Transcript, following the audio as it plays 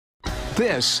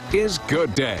This is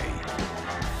Good Day.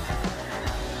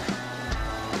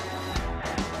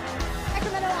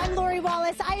 Sacramento, I'm Lori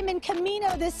Wallace. I am in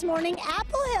Camino this morning,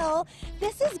 Apple Hill.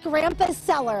 This is Grandpa's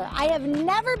Cellar. I have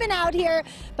never been out here,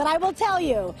 but I will tell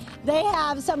you, they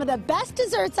have some of the best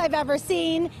desserts I've ever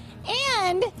seen,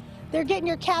 and they're getting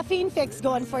your caffeine fix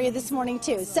going for you this morning,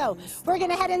 too. So we're going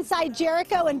to head inside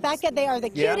Jericho and Becca. They are the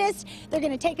cutest. They're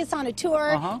going to take us on a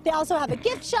tour. They also have a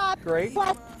gift shop. Great.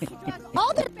 Plus,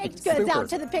 all their baked goods out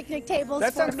to the picnic tables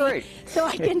That for sounds me, great. so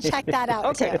I can check that out,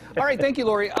 Okay. too. All right. Thank you,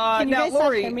 Lori. Can you now, guys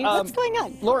Lori, hear me? What's going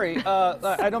on? Lori,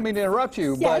 I don't mean to interrupt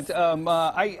you, Yes. but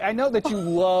I know that you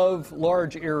love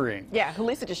large earrings. Yeah,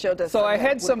 Lisa just showed us. So I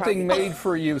had something made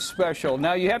for you special.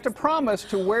 Now you have to promise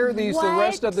to wear these the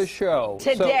rest of the show.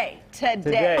 Today.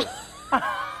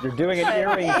 You're doing an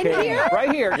earring In case here? Right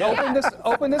here.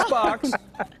 Open this box.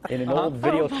 in an old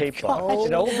videotape box.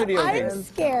 An old video I'm game.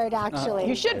 scared, actually.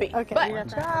 You should be. Okay. But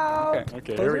Okay,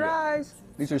 Close here we your go. eyes.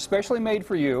 These are specially made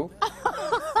for you.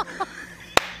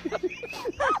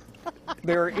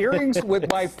 They're earrings with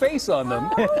my face on them,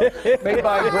 made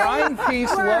by Grind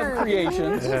Peace Love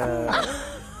Creations.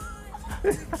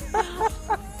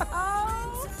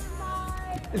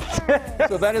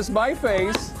 So that is my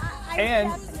face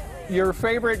and your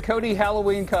favorite Cody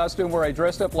Halloween costume where I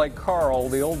dressed up like Carl,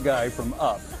 the old guy from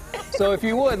Up. So if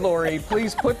you would, Lori,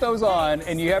 please put those on,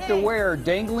 and you have to wear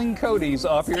dangling Codys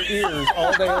off your ears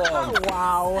all day long.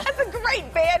 wow, that's a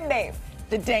great band name,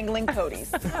 the Dangling Codys.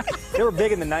 They were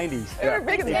big in the 90s. They were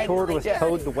big in the They 90s. toured with Yeah.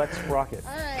 Toad the Wet Sprocket.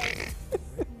 All right.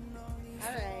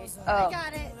 All right. Oh. I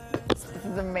got it. This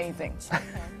is amazing.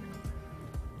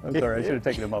 I'm sorry, I should have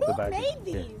taken them off the Who back. made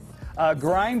these?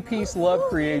 Grind Peace Love Who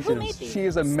Creations. made these? She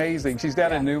is amazing. She's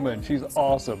down in Newman. She's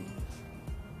awesome.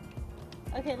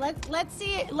 Okay, let's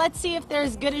see if they're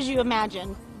as good as you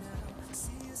imagine.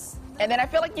 And then I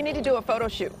feel like you need to do a photo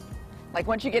shoot. Like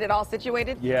once you get it all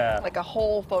situated. Yeah. Like a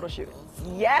whole photo shoot.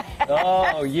 Yes.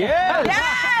 Oh, yes!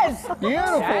 Yes.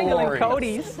 Beautiful, Lori.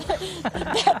 Codys.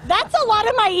 That's a lot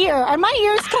of my ear. Are my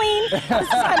ears clean? This is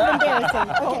kind of embarrassing.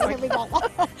 Okay, here we go.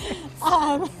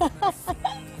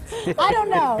 I don't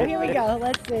know. Here we go.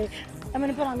 Let's see. I'm going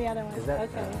to put on the other one.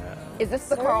 Okay. Is this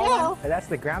the There we Carl go. one? That's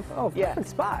the grandpa. Oh, Yeah. perfect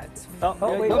spot. Oh,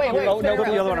 wait, no, wait, no, turn no,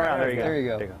 around, the other one around. There you go. There you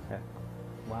go. Yeah.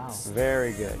 Wow.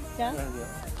 Very good. Yeah?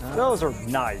 Those are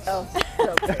nice. Oh,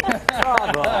 so great.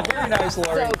 Bravo. Very nice,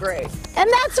 Lori. So great. And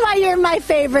that's why you're my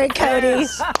favorite, Cody.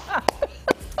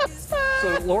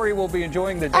 So Lori will be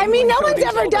enjoying the I mean, no dangling one's Codys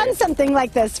ever all day. done something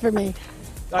like this for me.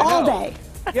 I All know. day.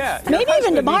 Yeah. your Maybe even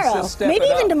husband needs tomorrow. to step Maybe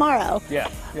it even up. tomorrow. Yeah,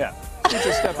 yeah. Needs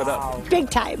to step it up. Big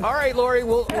time. All right, Lori,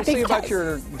 we'll see Big about time.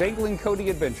 your dangling Cody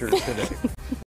adventures today.